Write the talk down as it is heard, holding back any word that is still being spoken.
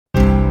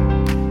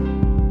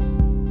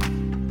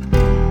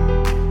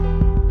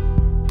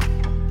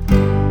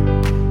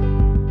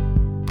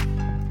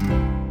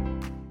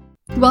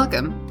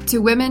Welcome to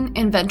Women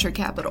in Venture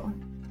Capital.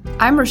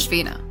 I'm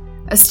Rashvina,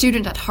 a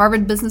student at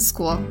Harvard Business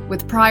School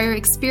with prior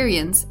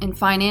experience in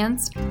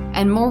finance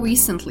and more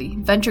recently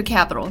venture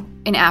capital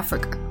in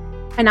Africa.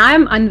 And I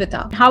am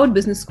Anvita, Harvard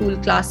Business School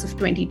class of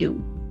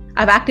 22.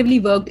 I've actively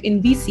worked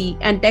in VC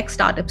and tech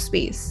startup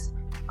space.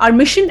 Our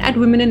mission at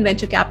Women in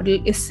Venture Capital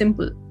is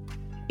simple: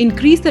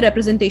 increase the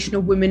representation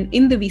of women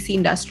in the VC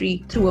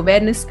industry through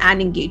awareness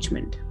and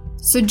engagement.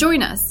 So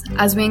join us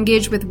as we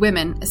engage with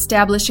women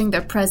establishing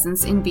their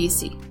presence in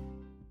VC.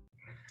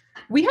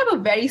 We have a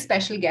very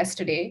special guest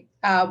today,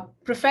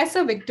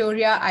 Professor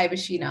Victoria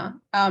Ivashina,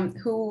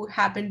 who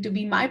happened to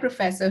be my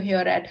professor here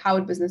at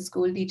Howard Business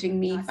School, teaching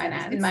me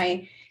finance in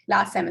my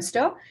last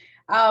semester.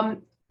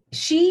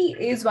 She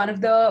is one of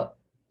the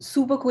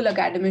super cool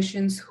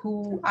academicians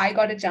who I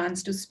got a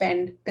chance to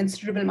spend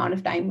considerable amount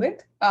of time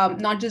with,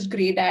 not just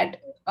great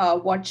at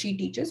what she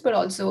teaches, but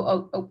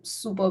also a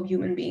superb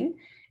human being.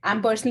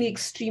 I'm personally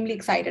extremely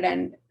excited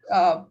and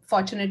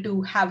fortunate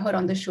to have her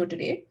on the show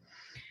today.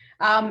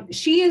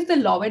 She is the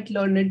Lovett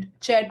Learned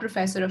Chair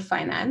Professor of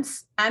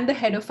Finance and the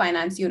Head of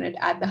Finance Unit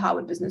at the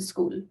Harvard Business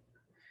School.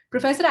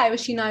 Professor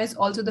Ivashina is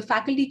also the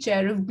Faculty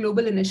Chair of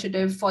Global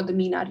Initiative for the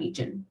MENA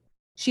region.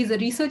 She's a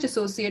Research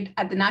Associate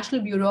at the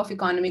National Bureau of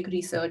Economic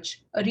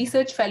Research, a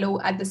Research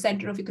Fellow at the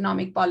Center of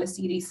Economic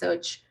Policy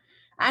Research,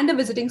 and a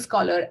Visiting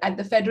Scholar at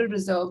the Federal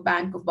Reserve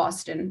Bank of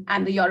Boston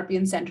and the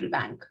European Central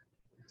Bank.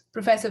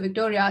 Professor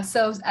Victoria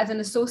serves as an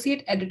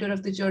Associate Editor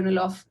of the Journal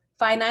of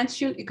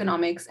Financial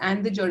Economics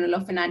and the Journal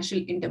of Financial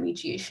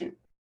Intermediation.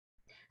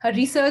 Her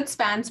research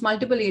spans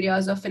multiple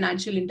areas of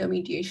financial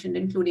intermediation,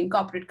 including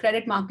corporate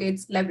credit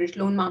markets, leveraged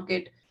loan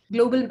market,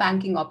 global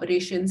banking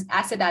operations,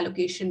 asset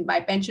allocation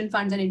by pension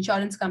funds and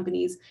insurance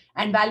companies,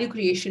 and value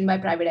creation by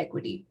private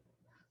equity.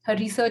 Her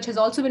research has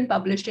also been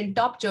published in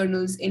top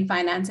journals in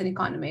finance and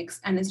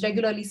economics and is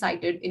regularly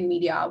cited in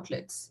media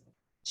outlets.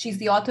 She's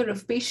the author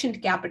of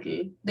Patient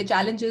Capital: The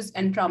Challenges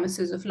and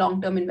Promises of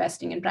Long-Term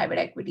Investing in Private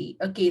Equity,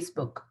 a case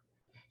book.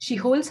 She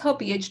holds her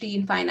PhD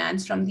in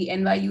finance from the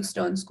NYU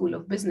Stern School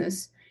of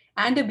Business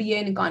and a BA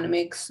in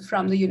economics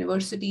from the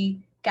University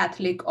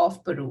Catholic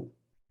of Peru.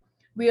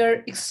 We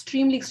are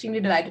extremely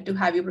delighted to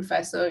have you,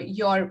 Professor.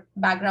 Your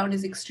background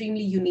is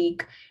extremely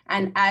unique.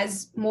 And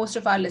as most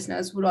of our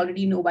listeners would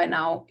already know by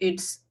now,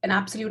 it's an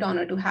absolute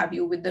honor to have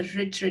you with the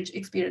rich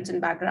experience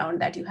and background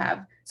that you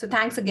have. So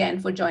thanks again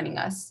for joining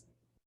us.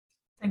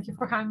 Thank you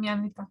for having me,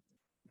 Anvita.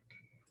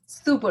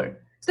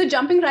 Super. So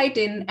jumping right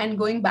in and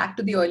going back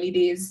to the early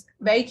days,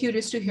 very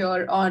curious to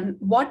hear on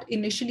what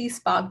initially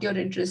sparked your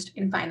interest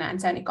in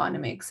finance and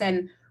economics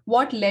and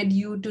what led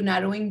you to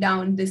narrowing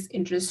down this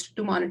interest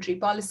to monetary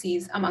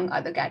policies, among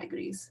other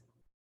categories.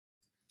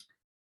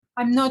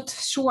 I'm not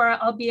sure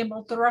I'll be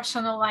able to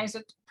rationalize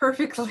it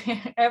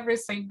perfectly,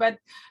 everything, but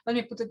let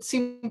me put it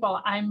simple.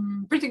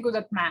 I'm pretty good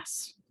at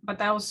math,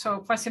 but I'm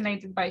also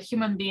fascinated by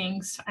human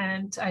beings.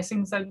 And I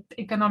think that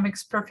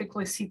economics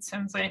perfectly sits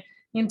in the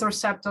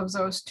intercept of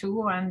those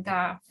two. And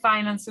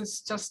finance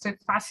is just a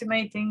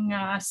fascinating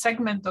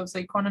segment of the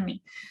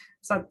economy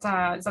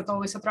that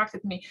always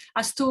attracted me.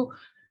 As to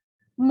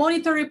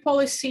monetary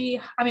policy,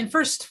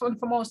 first and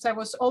foremost, I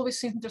was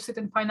always interested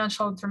in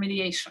financial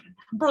intermediation.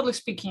 Broadly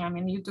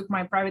speaking, you took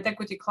my private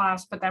equity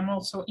class, but I'm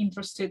also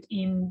interested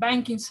in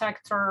banking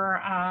sector.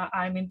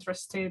 I'm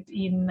interested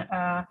in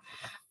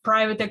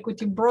private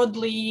equity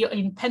broadly,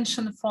 in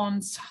pension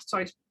funds. So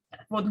it's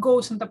what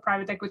goes into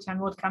private equity and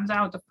what comes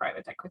out of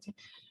private equity.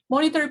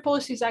 Monetary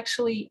policy is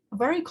actually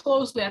very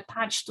closely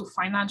attached to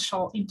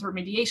financial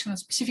intermediation,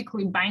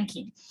 specifically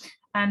banking.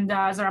 And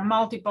there are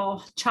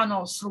multiple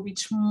channels through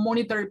which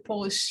monetary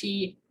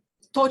policy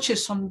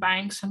touches on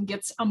banks and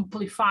gets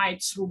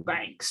amplified through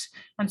banks.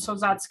 And so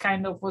that's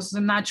was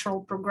the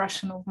natural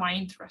progression of my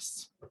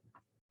interests.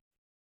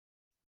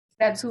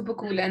 That's super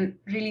cool and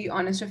really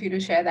honest of you to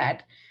share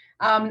that.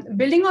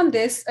 Building on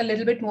this a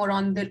little bit more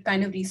on the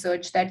kind of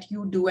research that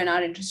you do and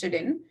are interested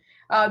in,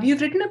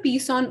 you've written a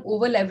piece on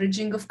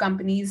over-leveraging of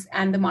companies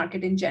and the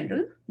market in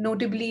general,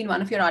 notably in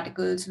one of your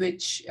articles,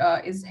 which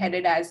is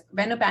headed as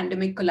 "When a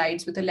Pandemic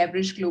Collides with a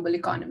Leveraged Global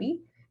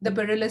Economy, the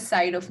Perilous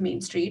Side of Main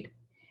Street,"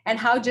 and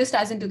how just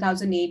as in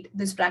 2008,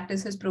 this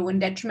practice has proven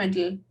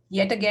detrimental,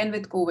 yet again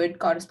with COVID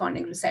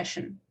corresponding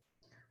recession.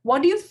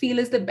 What do you feel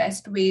is the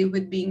best way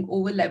with being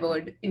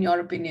over-levered, in your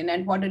opinion,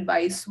 and what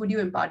advice would you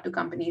impart to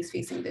companies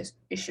facing this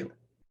issue?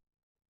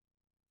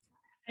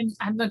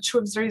 I'm not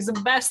sure if there is a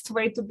best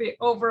way to be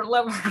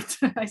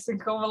over-levered. I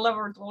think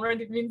over-levered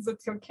already means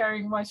that you're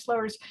carrying much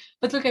leverage.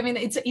 But look,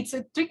 it's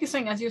a tricky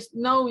thing, as you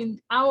know, in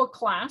our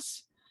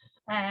class,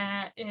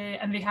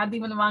 and we had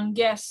even one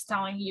guest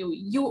telling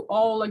you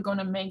all are going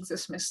to make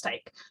this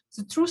mistake.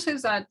 The truth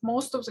is that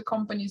most of the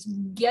companies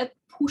get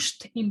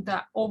pushed in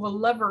the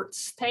over-levered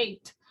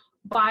state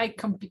by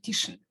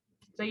competition.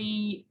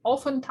 They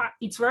often,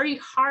 it's very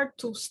hard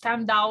to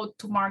stand out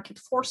to market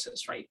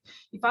forces, right?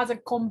 If other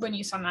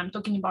companies, and I'm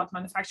talking about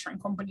manufacturing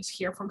companies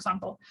here, for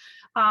example,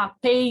 are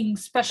paying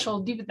special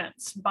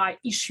dividends by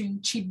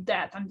issuing cheap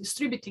debt and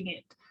distributing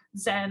it,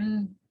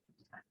 then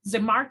the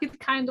market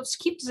kind of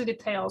skips the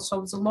details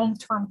of the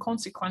long-term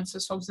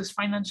consequences of these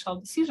financial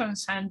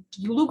decisions, and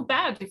you look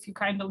bad if you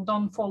kind of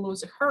don't follow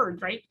the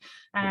herd, right?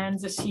 And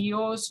the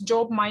CEO's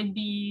job might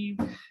be,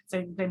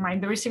 they might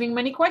be receiving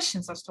many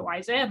questions as to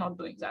why they're not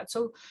doing that.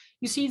 So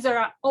you see, there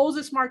are all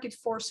these market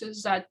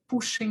forces that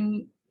push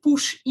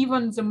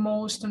even the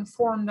most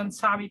informed and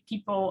savvy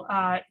people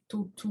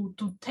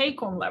to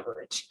take on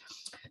leverage.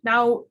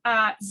 Now,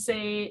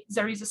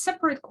 there is a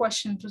separate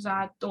question to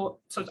that.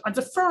 So at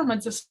the firm,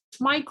 at this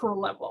micro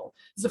level,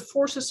 the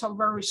forces are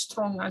very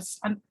strong,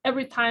 and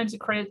every time the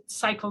credit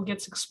cycle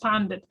gets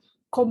expanded,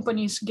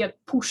 companies get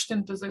pushed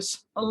into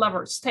this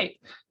levered state.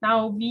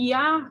 Now, we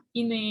are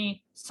in a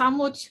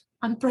somewhat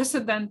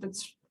unprecedented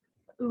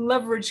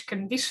leverage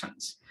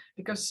conditions,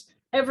 because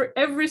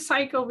every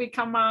cycle we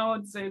come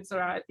out, there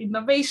are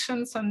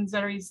innovations and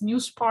there is new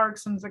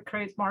sparks in the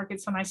credit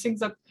markets, and I think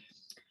that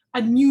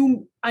a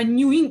new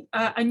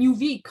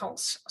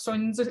vehicles. So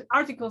in the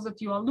articles that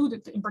you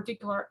alluded to, in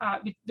particular,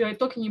 they're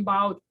talking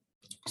about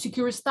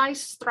securitized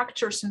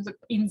structures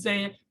in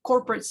the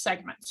corporate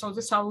segment. So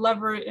these are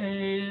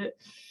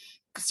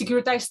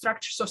securitized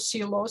structures of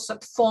CLOs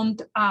that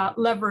fund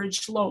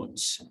leveraged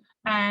loans.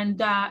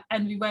 And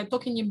we were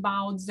talking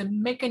about the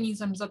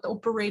mechanisms that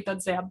operate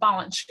at their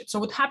balance sheet. So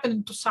what happened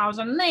in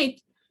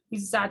 2008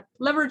 is that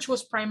leverage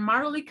was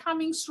primarily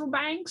coming through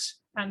banks,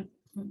 and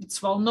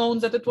it's well known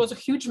that it was a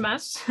huge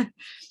mess,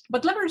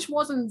 but leverage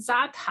wasn't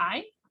that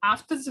high.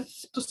 After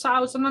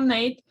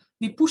 2008,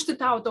 we pushed it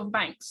out of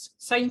banks.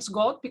 Thanks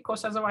God,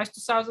 because otherwise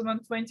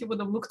 2020 would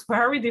have looked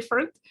very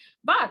different.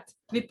 But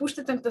we pushed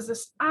it into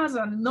this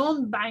other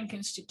non-bank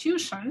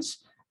institutions,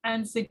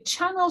 and the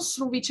channels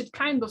through which it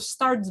kind of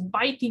starts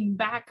biting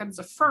back at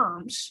the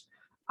firms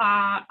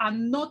are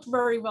not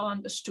very well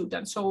understood.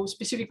 And so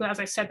specifically, as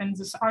I said in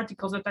this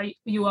article that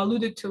you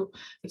alluded to,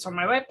 it's on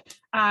my web,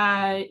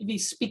 we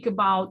speak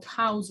about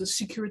how the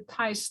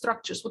securitized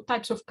structures, what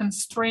types of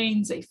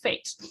constraints they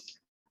face.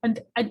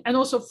 And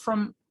also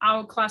from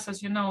our class,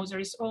 as you know,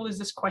 there is always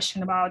this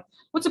question about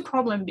what's the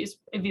problem with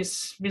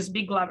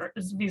big leverage,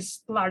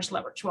 this large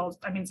leverage. Well,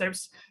 I mean,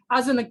 there's,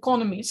 as an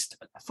economist,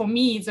 for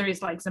me, there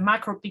is like the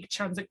macro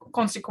picture and the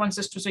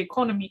consequences to the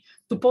economy.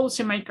 To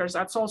policymakers,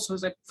 that's also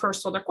the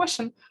first order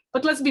question.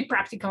 But let's be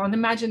practical and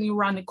imagine you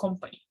run a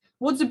company.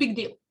 What's the big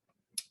deal?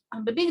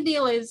 And the big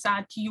deal is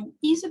that you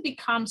either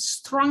become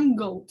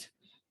strangled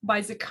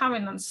by the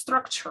covenant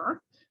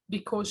structure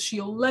because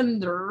your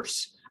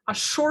lenders are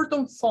short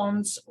on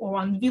funds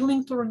or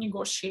unwilling to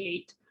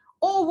renegotiate,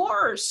 or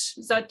worse,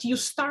 that you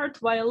start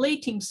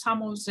violating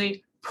some of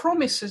the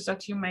promises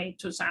that you made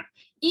to them,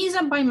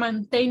 either by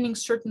maintaining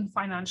certain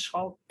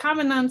financial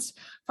covenants,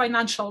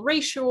 financial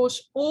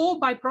ratios, or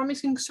by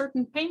promising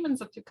certain payments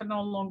that you can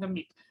no longer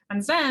meet.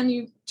 And then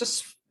you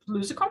just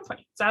lose the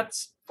company.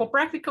 That's, for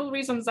practical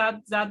reasons,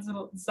 that's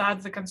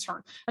the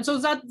concern. And so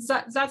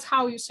that's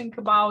how you think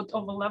about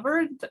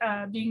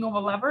being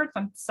over-levered,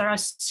 and there are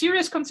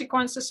serious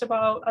consequences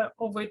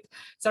of it.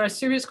 There are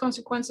serious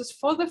consequences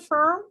for the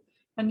firm,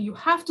 and you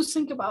have to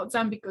think about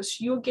them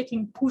because you're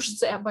getting pushed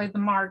there by the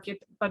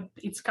market, but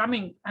it's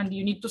coming, and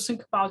you need to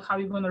think about how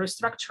you're going to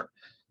restructure.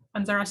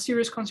 And there are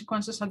serious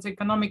consequences at the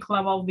economic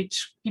level,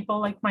 which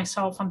people like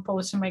myself and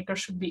policymakers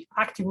should be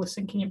actively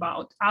thinking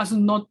about, as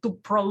not to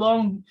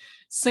prolong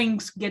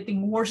things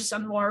getting worse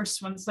and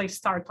worse once they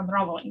start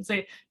unraveling.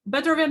 The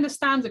better we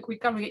understand, the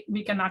quicker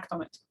we can act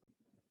on it.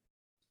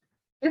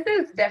 This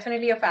is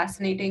definitely a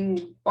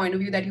fascinating point of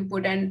view that you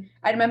put. And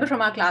I remember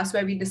from our class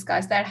where we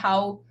discussed that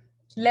how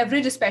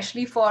leverage,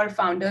 especially for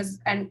founders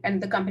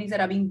and the companies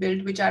that are being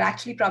built, which are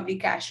actually probably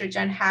cash rich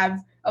and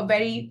have a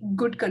very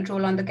good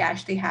control on the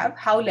cash they have,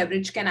 how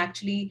leverage can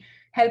actually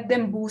help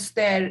them boost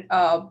their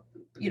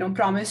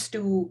promise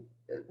to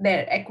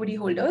their equity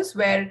holders,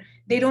 where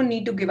they don't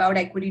need to give out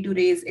equity to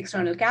raise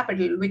external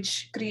capital,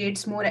 which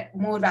creates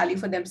more value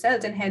for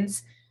themselves, and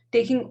hence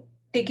taking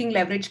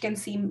leverage can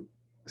seem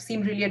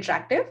really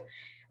attractive.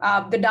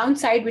 The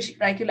downside, which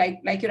like you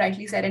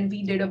rightly said, and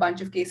we did a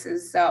bunch of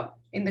cases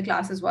in the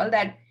class as well,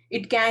 that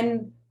it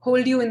can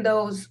hold you in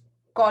those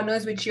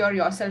corners which you're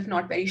yourself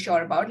not very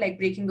sure about, like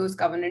breaking those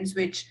covenants,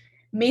 which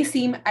may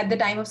seem at the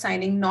time of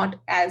signing not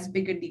as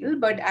big a deal,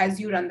 but as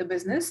you run the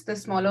business, the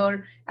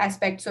smaller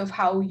aspects of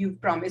how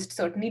you've promised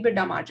certain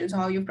EBITDA margins or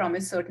how you've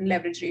promised certain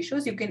leverage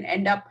ratios, you can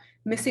end up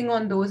missing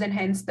on those, and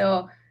hence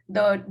the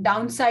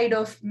downside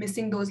of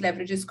missing those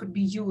leverages could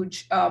be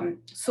huge,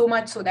 so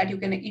much so that you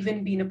can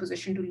even be in a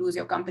position to lose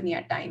your company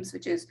at times,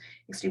 which is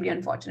extremely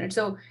unfortunate.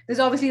 So there's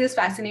obviously this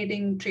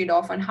fascinating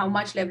trade-off on how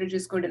much leverage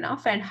is good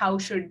enough and how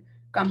should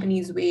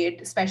companies weigh it,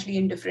 especially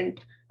in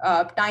different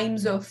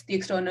times of the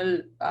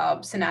external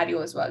scenario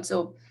as well.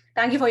 So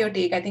thank you for your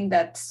take. I think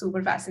that's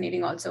super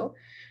fascinating also.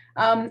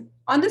 On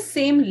the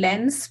same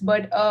lens,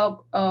 but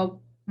a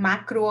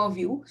macro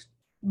view,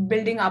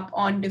 building up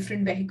on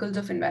different vehicles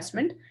of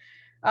investment.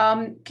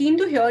 Keen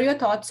to hear your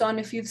thoughts on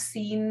if you've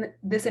seen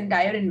this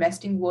entire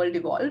investing world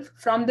evolve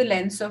from the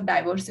lens of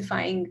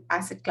diversifying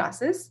asset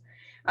classes,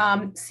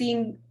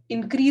 seeing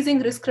increasing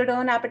risk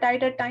return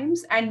appetite at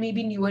times, and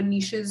maybe newer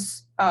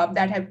niches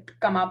that have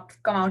come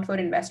out for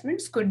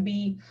investments could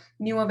be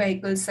newer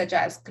vehicles such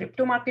as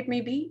crypto market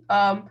maybe.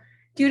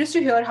 Curious to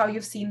hear how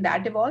you've seen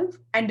that evolve,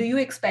 and do you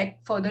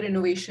expect further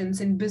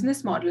innovations in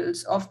business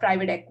models of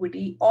private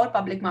equity or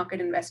public market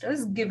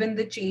investors given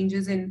the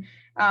changes in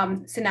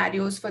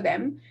scenarios for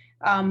them,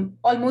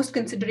 almost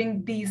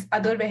considering these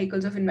other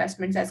vehicles of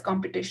investments as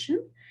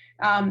competition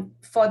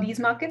for these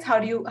markets? How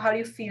do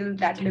you feel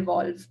that will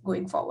evolve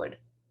going forward?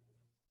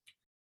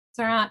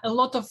 There are a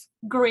lot of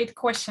great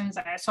questions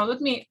there. So let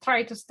me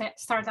try to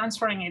start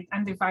answering it.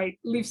 And if I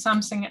leave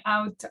something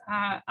out,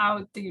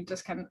 you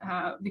just can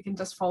we can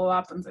just follow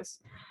up on this.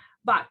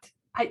 But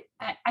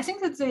I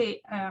think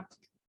that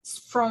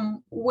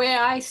from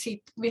where I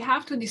sit, we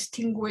have to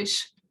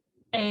distinguish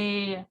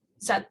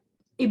that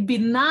a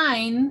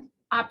benign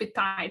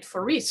appetite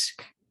for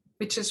risk,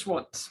 which is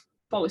what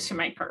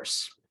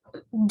policymakers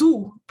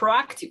do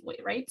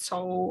proactively, right?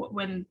 So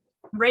when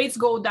rates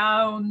go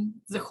down,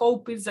 the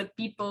hope is that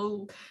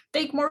people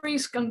take more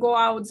risk and go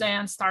out there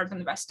and start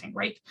investing,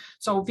 right?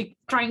 So we're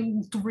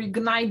trying to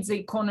reignite the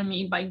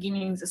economy by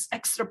giving this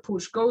extra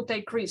push, go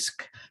take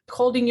risk.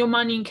 Holding your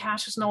money in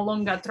cash is no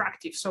longer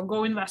attractive, so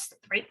go invest it,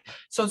 right?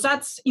 So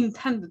that's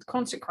intended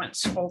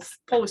consequence of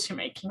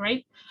policymaking,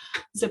 right?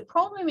 The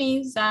problem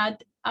is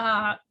that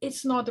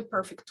it's not a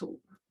perfect tool.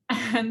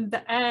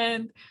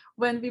 And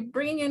when we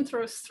bring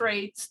interest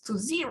rates to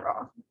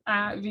zero,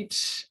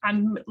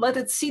 and let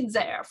it sit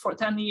there for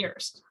 10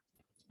 years,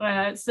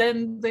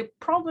 then the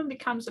problem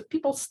becomes that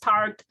people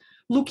start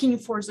looking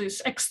for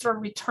this extra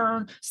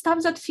return,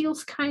 stuff that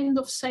feels kind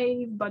of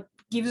safe, but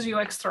gives you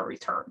extra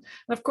return.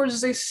 And of course,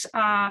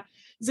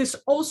 this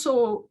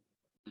also,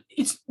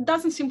 it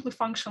doesn't simply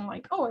function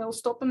like, oh, I'll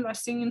stop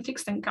investing in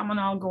fixed income and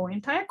I'll go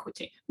into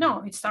equity.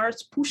 No, it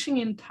starts pushing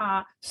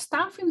into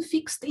stuff in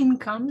fixed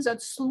income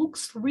that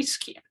looks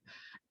riskier.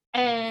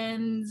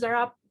 And there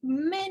are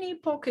many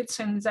pockets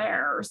in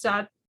there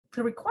that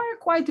require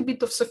quite a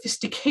bit of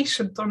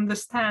sophistication to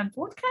understand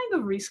what kind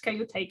of risk are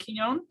you taking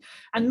on.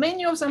 And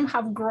many of them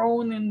have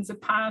grown in the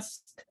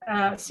past,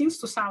 since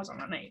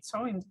 2008,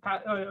 so in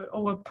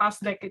over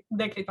past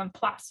decade and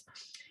plus.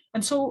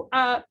 And so,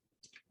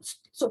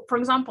 for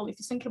example, if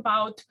you think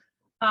about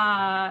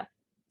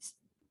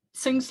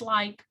things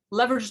like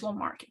leveraged loan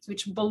markets,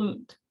 which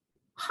ballooned,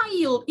 high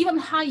yield, even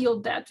high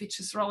yield debt, which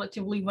is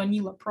relatively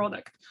vanilla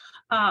product,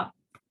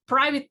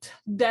 private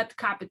debt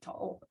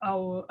capital,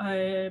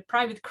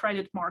 private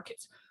credit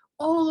markets,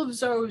 all of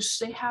those,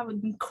 they have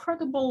an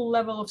incredible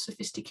level of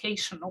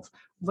sophistication of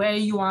where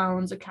you are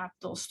on the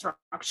capital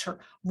structure,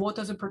 what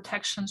are the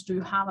protections do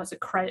you have as a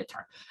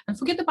creditor. And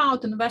forget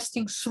about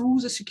investing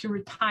through the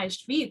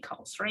securitized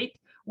vehicles, right?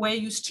 Where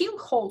you still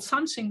hold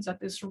something that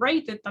is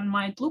rated and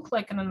might look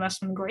like an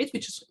investment grade,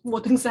 which is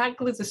what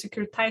exactly the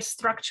securitized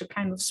structure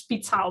kind of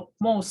spits out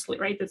mostly,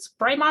 right? It's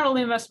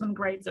primarily investment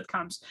grade that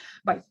comes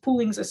by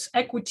pulling this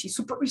equity,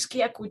 super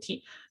risky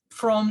equity,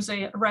 from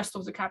the rest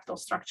of the capital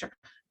structure.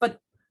 But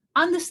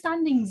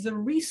understanding the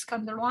risk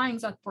underlying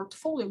that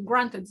portfolio,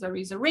 granted there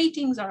is a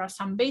rating, there are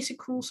some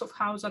basic rules of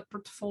how that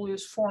portfolio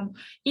is formed,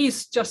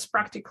 is just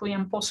practically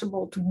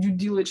impossible to due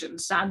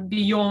diligence that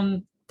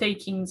beyond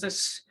taking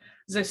this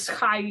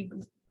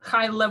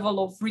high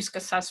level of risk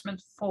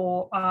assessment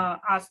for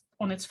us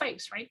on its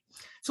face, right?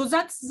 So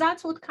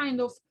that's what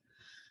kind of,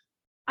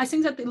 I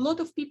think that a lot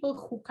of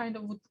people who kind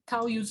of would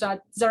tell you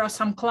that there are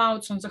some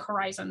clouds on the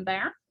horizon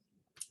there.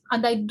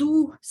 And I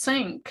do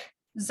think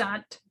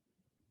that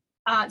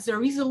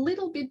there is a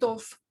little bit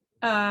of,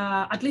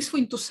 at least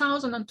in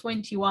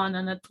 2021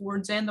 and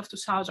towards the end of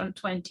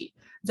 2020,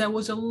 there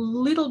was a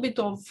little bit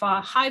of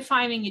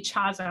high-fiving each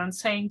other and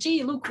saying,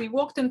 gee, look, we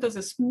walked into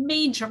this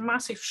major,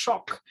 massive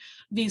shock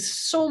with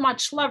so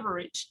much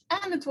leverage.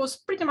 And it was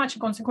pretty much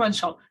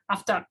consequential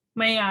after,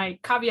 may I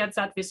caveat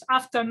that with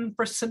after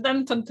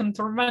unprecedented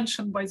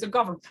intervention by the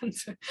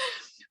government.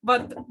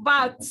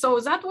 But so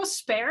that was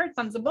spared,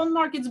 and the bond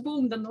markets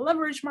boomed, and the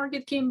leverage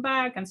market came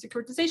back, and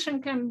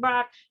securitization came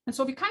back. And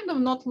so we kind of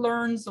not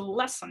learned the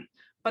lesson.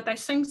 But I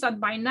think that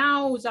by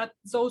now that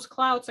those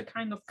clouds are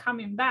kind of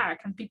coming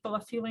back, and people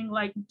are feeling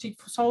like, gee,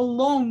 for so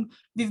long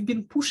we've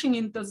been pushing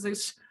into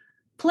these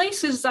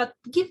places that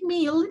give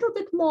me a little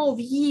bit more of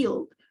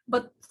yield,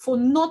 but for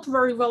not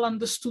very well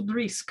understood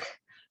risk,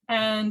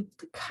 and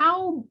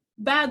how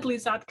badly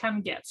that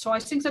can get. So I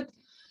think that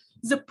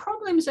the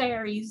problem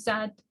there is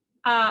that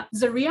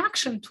the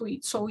reaction to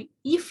it. So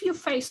if you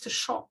face a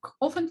shock,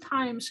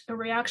 oftentimes a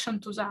reaction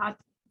to that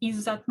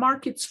is that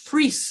markets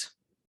freeze.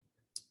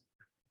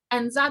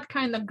 And that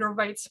kind of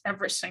aggravates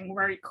everything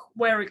very,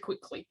 very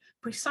quickly.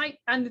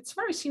 And it's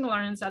very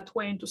similar in that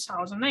way in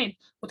 2008.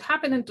 What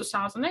happened in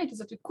 2008 is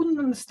that we couldn't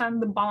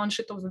understand the balance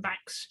sheet of the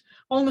banks.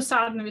 All of a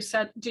sudden we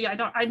said, gee, I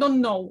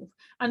don't know.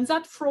 And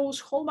that froze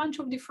a whole bunch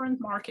of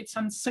different markets,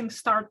 and things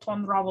start to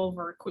unravel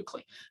very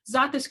quickly.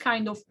 That is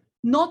kind of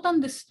not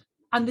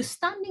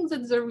understanding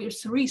that there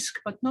is risk,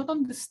 but not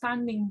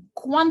understanding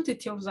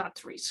quantity of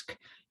that risk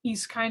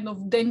is kind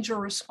of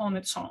dangerous on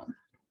its own.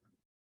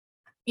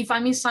 if I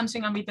miss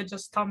something, Amita,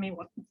 just tell me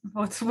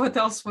what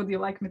else would you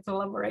like me to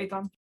elaborate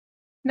on?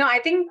 No, I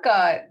think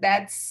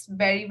that's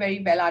very,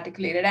 very well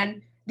articulated.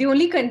 And the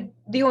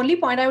only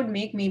point I would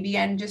make maybe,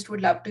 and just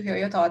would love to hear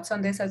your thoughts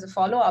on this as a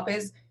follow-up,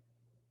 is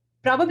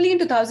probably in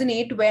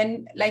 2008,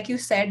 when, like you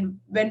said,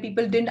 when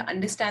people didn't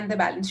understand the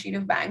balance sheet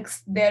of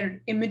banks,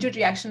 their immediate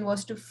reaction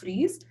was to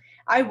freeze.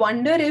 I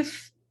wonder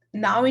if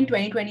now in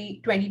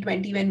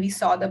 2020, when we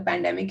saw the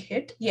pandemic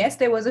hit, yes,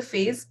 there was a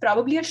phase,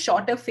 probably a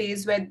shorter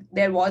phase, where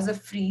there was a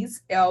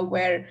freeze,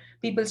 where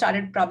people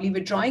started probably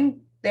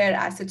withdrawing their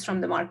assets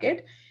from the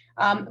market.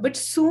 But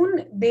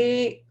soon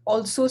they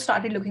also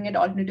started looking at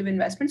alternative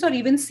investments, or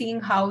even seeing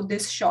how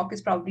this shock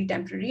is probably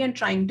temporary and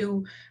trying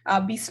to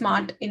be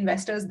smart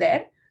investors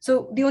there.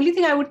 So the only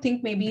thing I would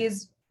think maybe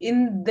is,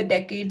 in the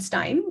decade's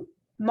time,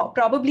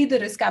 probably the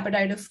risk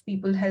appetite of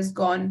people has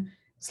gone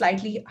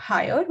slightly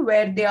higher,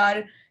 where they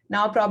are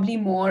now probably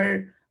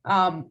more,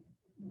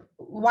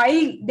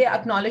 while they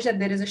acknowledge that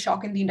there is a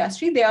shock in the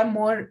industry, they are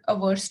more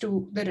averse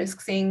to the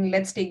risk, saying,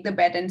 let's take the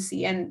bet and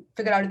see and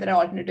figure out if there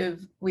are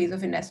alternative ways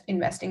of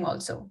investing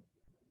also.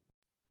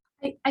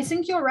 I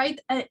think you're right,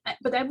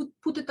 but I would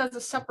put it as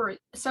a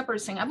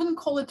separate thing. I wouldn't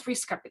call it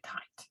risk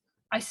appetite.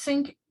 I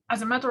think,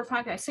 as a matter of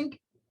fact, I think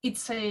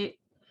it's the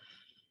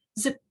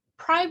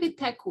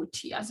private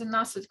equity as an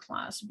asset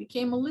class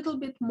became a little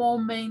bit more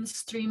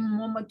mainstream,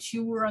 more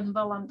mature, and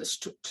well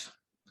understood.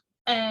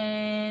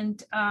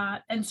 And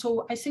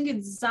so I think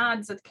it's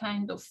that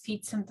kind of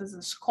fits into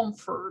this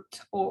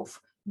comfort of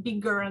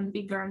bigger and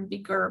bigger and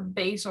bigger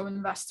base of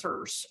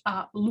investors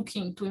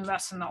looking to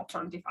invest in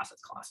alternative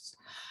asset classes.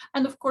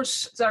 And of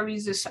course, there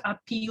is this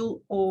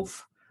appeal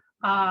of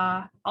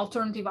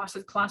alternative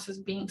asset classes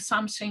being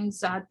something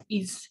that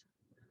is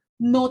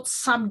not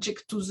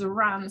subject to the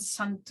runs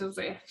and to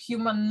the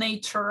human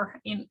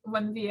nature in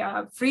when we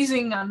are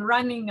freezing and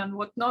running and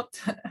whatnot.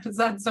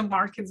 That's the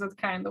market that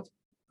kind of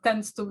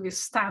tends to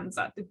withstand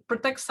that. It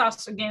protects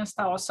us against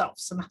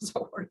ourselves, in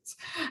other words.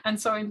 And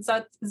so in so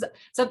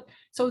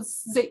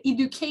the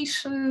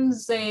education,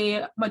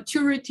 the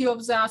maturity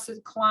of the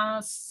asset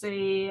class,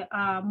 the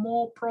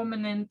more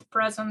prominent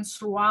presence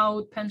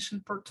throughout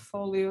pension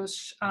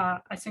portfolios,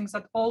 I think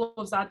that all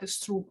of that is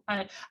true.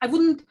 I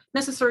wouldn't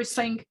necessarily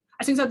think,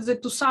 I think that the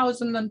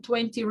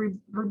 2020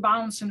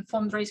 rebounds in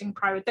fundraising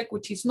private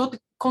equity is not a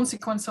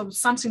consequence of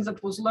something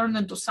that was learned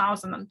in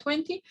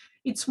 2020.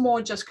 It's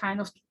more just kind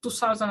of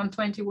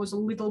 2020 was a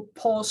little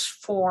pause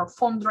for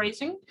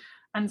fundraising,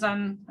 and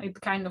then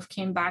it kind of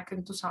came back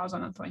in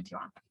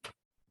 2021.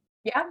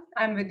 Yeah,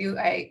 I'm with you.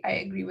 I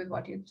agree with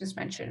what you just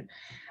mentioned.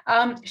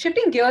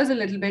 Shifting gears a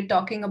little bit,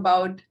 talking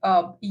about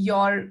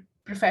your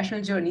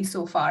professional journey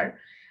so far.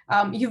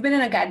 You've been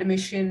an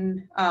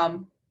academician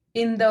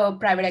in the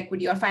private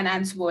equity or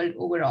finance world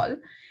overall.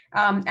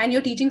 And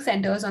your teaching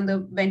centers on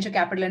the venture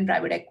capital and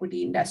private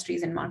equity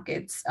industries and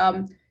markets.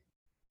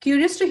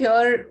 Curious to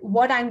hear,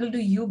 what angle do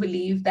you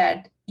believe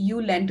that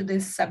you lend to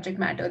this subject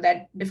matter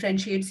that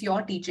differentiates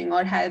your teaching,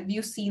 or have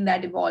you seen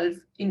that evolve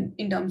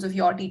in terms of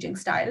your teaching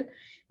style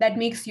that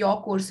makes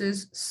your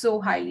courses so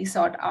highly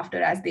sought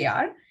after as they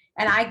are?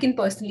 And I can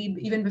personally,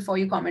 even before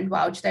you comment,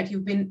 vouch that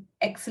you've been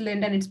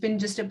excellent, and it's been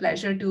just a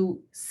pleasure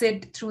to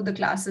sit through the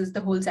classes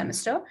the whole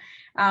semester.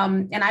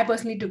 And I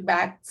personally took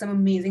back some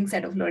amazing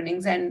set of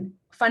learnings and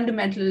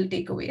fundamental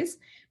takeaways.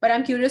 But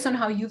I'm curious on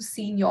how you've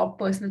seen your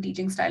personal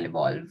teaching style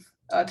evolve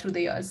through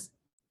the years.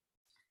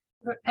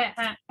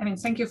 I mean,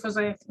 thank you for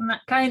the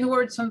kind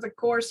words on the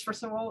course,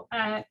 first of all.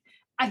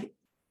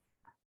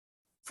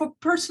 For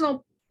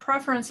personal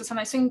preferences, and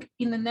I think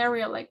in an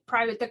area like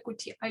private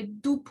equity, I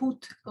do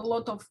put a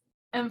lot of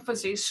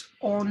emphasis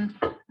on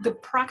the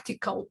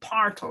practical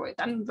part of it.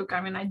 And look,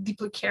 I mean, I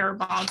deeply care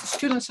about the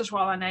students as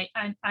well, and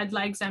I'd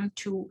like them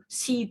to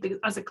see it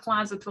as a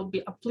class that will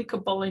be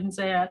applicable in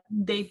their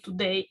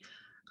day-to-day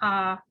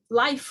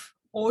life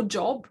or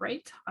job,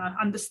 right?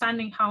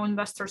 Understanding how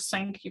investors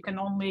think, you can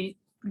only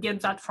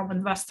get that from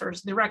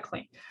investors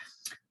directly.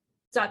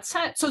 That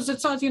said, so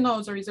as you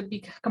know, there is a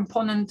big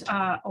component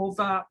of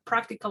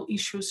practical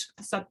issues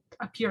that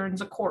appear in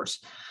the course.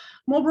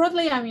 More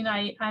broadly, I mean,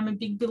 I'm a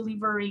big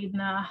believer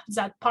in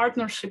that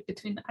partnership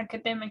between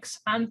academics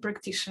and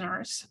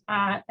practitioners.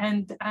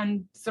 And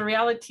the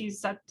reality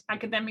is that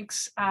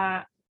academics,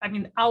 I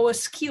mean, our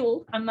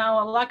skill and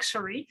our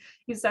luxury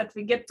is that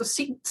we get to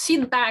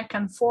sit back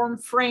and form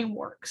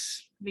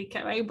frameworks. We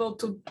can able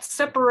to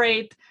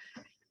separate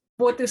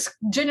what is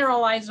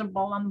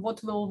generalizable and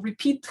what will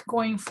repeat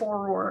going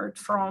forward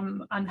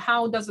from, and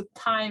how does it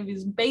tie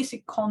with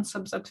basic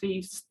concepts that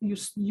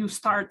you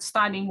start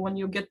studying when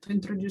you get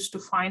introduced to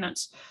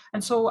finance.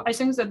 And so I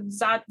think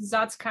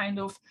that's kind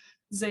of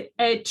the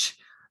edge,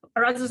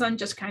 rather than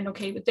just kind of,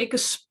 okay, we take a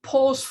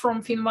pause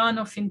from Fin 1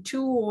 or Fin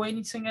 2 or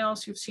anything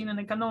else you've seen in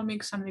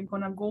economics, and we're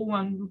going to go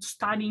and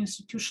study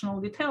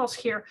institutional details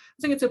here.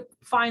 I think it's a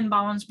fine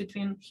balance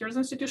between here's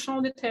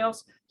institutional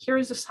details,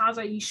 here's the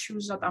other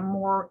issues that are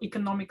more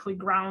economically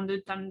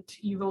grounded, and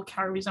you will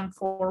carry them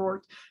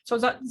forward. So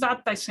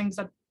that I think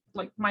that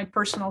like my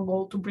personal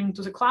goal to bring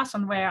to the class,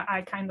 and where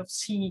I kind of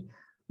see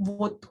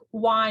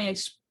why I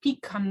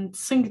speak and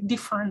think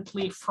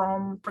differently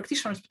from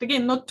practitioners. But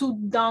again, not to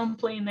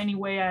downplay in any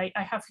way.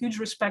 I have huge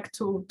respect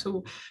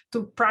to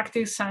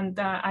practice, and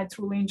I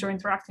truly enjoy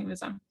interacting with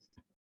them.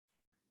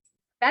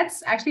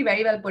 That's actually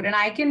very well put, and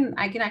I can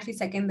actually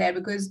second there,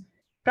 because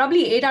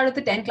probably 8 out of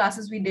the 10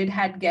 classes we did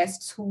had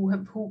guests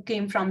who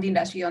came from the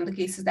industry on the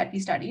cases that we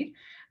studied,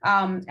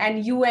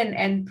 and you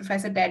and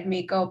Professor Ted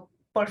make a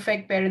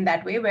perfect pair in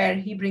that way, where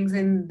he brings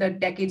in the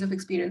decades of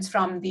experience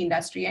from the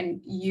industry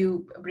and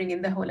you bring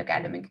in the whole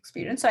academic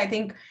experience. So I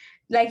think,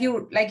 like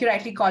you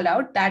rightly called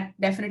out, that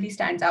definitely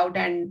stands out,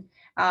 and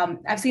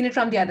I've seen it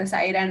from the other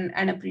side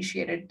and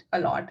appreciate it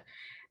a lot.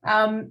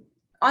 On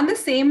the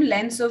same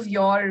lens of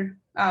your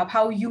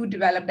how you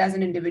developed as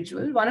an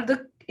individual, one of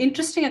the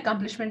interesting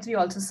accomplishments we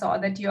also saw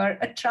that you're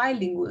a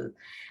trilingual,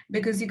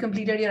 because you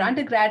completed your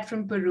undergrad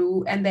from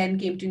Peru and then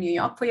came to New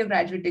York for your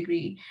graduate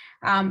degree.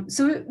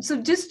 So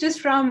just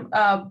from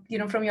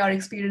from your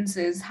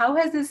experiences, how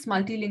has this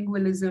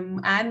multilingualism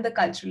and the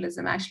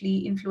culturalism actually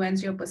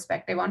influenced your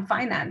perspective on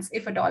finance,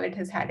 if at all it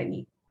has had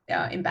any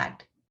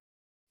impact?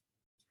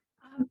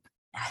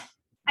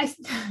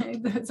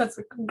 That's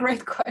a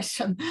great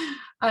question.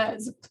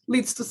 It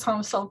leads to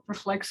some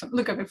self-reflection.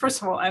 Look, I mean,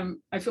 first of all,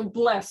 I feel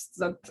blessed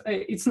that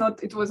it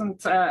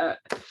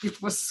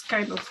was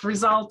kind of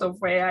result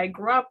of where I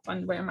grew up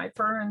and where my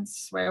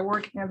parents were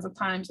working at the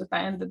times that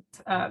I ended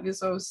with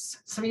those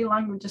 3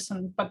 languages,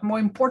 but more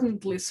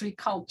importantly, 3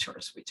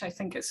 cultures, which I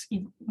think is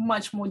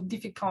much more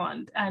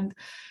difficult and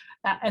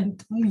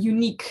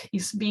unique,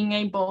 is being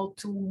able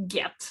to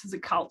get the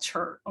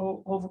culture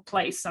of a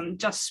place and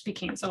just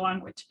speaking the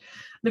language.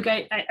 Look,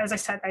 as I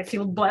said, I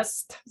feel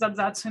blessed that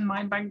that's in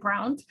my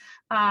background.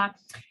 I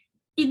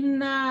don't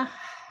know.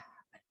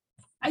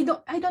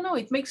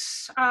 It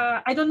makes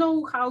I don't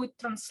know how it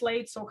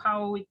translates or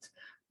how it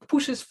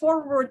pushes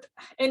forward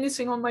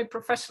anything on my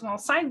professional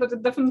side, but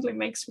it definitely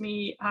makes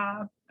me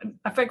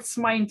affects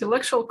my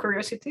intellectual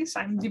curiosities.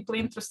 I'm deeply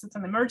interested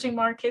in emerging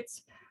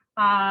markets.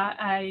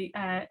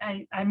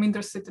 I'm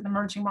interested in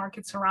emerging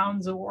markets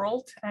around the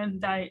world,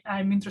 and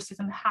I'm interested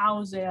in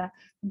how they're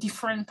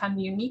different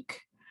and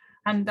unique.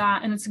 And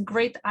it's a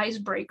great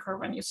icebreaker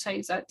when you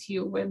say that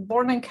you were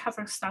born in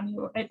Kazakhstan,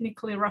 you were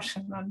ethnically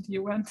Russian, and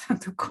you went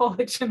to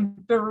college in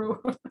Peru.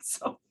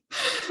 So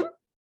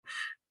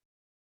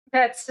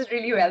that's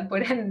really well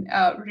put, and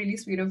really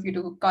sweet of you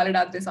to call it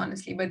out this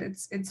honestly, but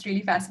it's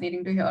really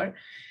fascinating to hear.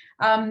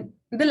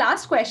 The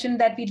last question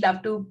that we'd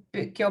love to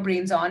pick your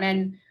brains on,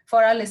 and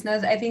for our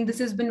listeners, I think this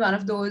has been one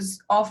of those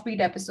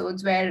offbeat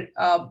episodes where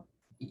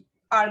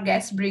our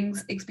guest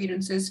brings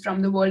experiences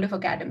from the world of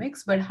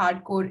academics, but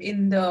hardcore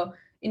in the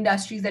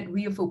industries that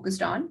we are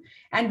focused on,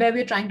 and where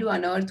we're trying to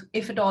unearth,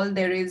 if at all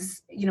there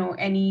is,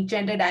 any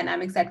gender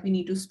dynamics that we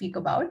need to speak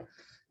about.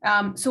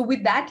 So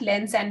with that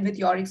lens and with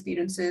your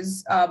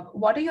experiences,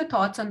 what are your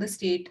thoughts on the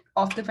state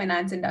of the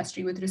finance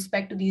industry with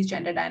respect to these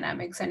gender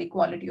dynamics and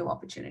equality of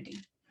opportunity?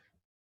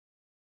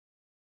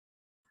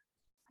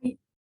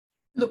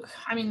 Look,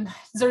 I mean,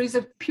 there is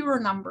a pure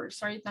numbers,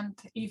 right? And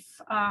if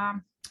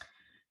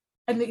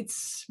and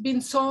it's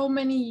been so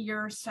many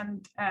years,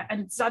 and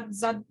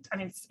that I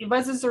mean,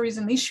 whether there is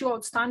an issue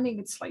outstanding,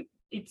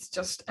 it's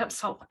just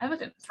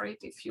self-evident, right?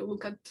 If you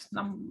look at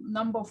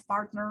number of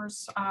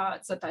partners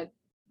that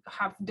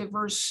have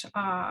diverse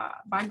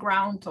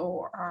background,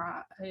 or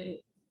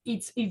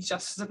it's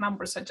just the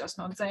numbers are just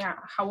not there.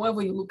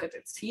 However you look at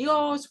it,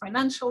 CEOs,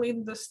 financial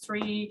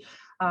industry,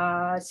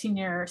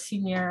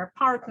 senior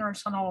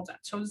partners, and all that.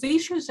 So the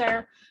issues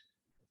there,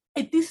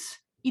 it is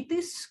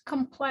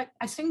complex.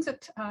 I think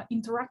that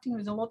interacting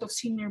with a lot of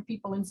senior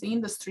people in the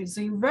industry,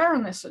 the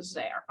awareness is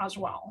there as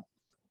well.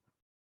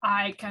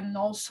 I can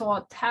also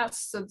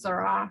attest that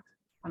there are,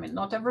 I mean,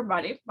 not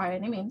everybody by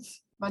any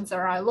means, but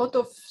there are a lot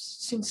of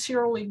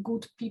sincerely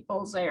good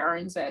people there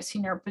in the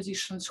senior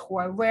positions who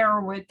are aware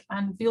of it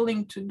and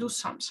willing to do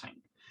something.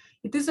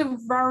 It is a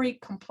very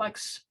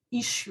complex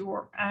issue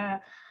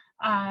that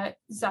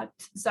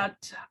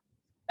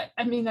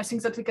I mean, I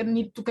think that we can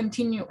need to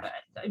continue.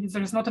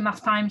 There's not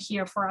enough time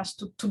here for us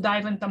to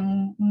dive into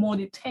more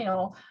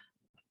detail.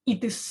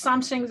 It is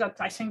something that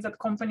I think that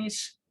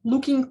companies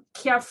looking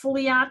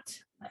carefully at.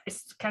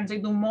 Can they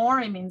do more?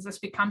 I mean, this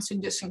becomes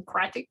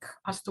idiosyncratic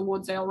as to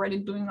what they're already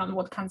doing and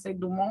what can they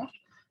do more.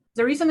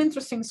 There is an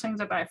interesting thing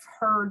that I've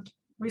heard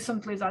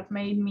recently that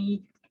made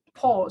me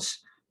pause,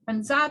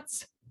 and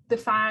that's the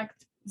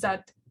fact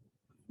that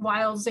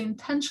while the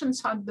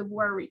intentions are at the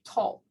very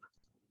top,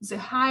 the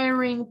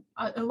hiring,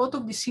 a lot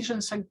of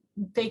decisions are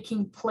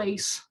taking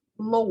place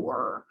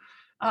lower,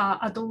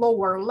 at the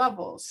lower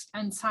levels,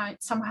 and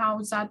somehow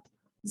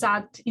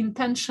that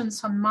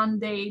intentions and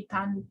mandate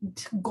and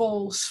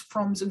goals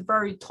from the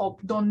very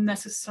top don't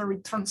necessarily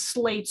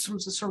translate through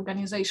this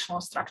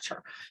organizational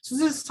structure. So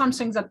this is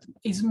something that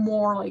is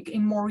more like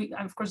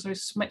of course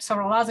there's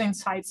several other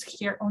insights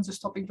here on this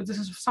topic, but this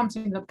is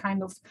something that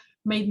kind of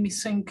made me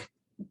think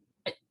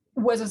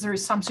whether there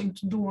is something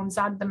to do on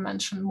that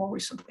dimension more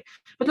recently.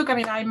 But look, I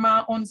mean, I'm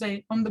on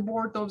the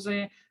board of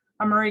the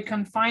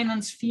American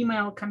Finance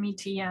Female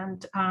Committee,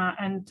 and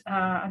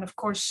of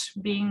course,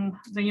 being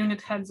the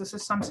unit head, this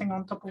is something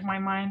on top of my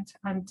mind.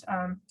 And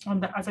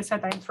as I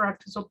said, I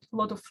interact with a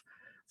lot of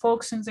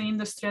folks in the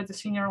industry at the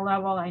senior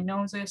level. I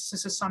know this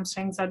is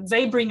something that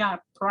they bring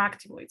up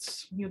proactively.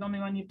 You don't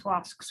even need to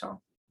ask.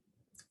 So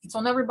it's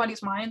on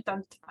everybody's mind,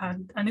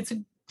 and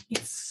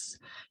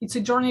it's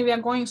a journey we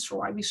are going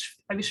through. I wish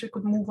we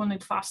could move on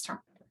it faster.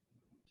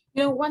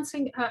 One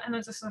thing, and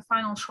this is a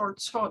final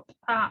short thought,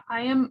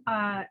 I am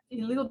a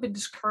little bit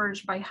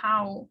discouraged by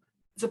how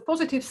the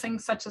positive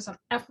things such as an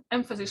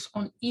emphasis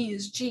on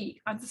ESG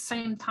at the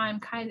same time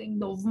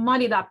kind of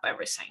muddied up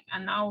everything.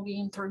 And now we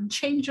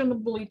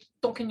interchangeably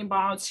talking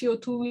about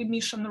CO2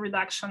 emission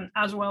reduction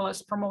as well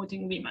as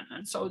promoting women.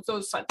 And so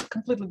those are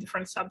completely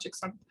different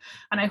subjects.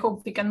 And I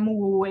hope we can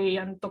move away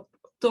and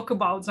talk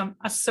about them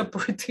as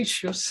separate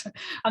issues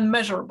and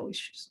measurable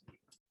issues.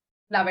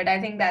 Love it.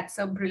 I think that's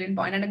a brilliant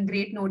point and a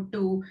great note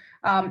to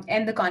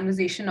end the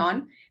conversation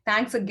on.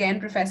 Thanks again,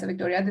 Professor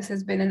Victoria. This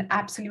has been an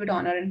absolute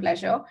honor and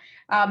pleasure.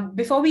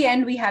 Before we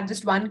end, we have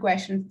just one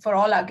question for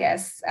all our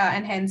guests,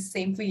 and hence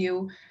same for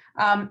you.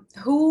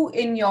 Who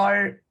in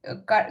your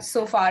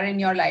so far in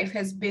your life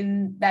has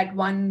been that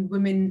one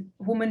woman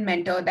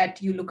mentor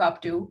that you look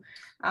up to?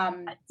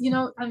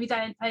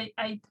 Anvita,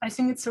 I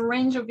think it's a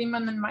range of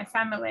women in my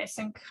family. I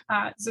think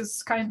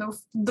this kind of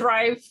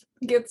drive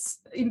gets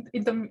in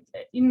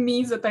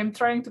me that I'm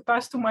trying to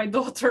pass to my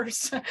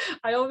daughters.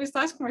 I always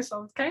ask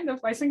myself,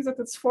 I think that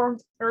it's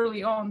formed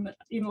early on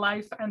in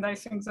life, and I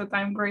think that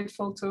I'm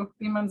grateful to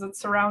women that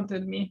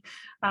surrounded me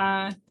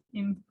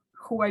in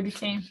who I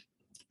became.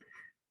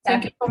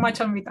 Thank you so much,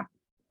 Anvita.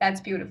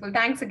 That's beautiful.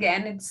 Thanks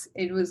again.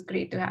 It was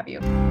great to have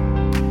you.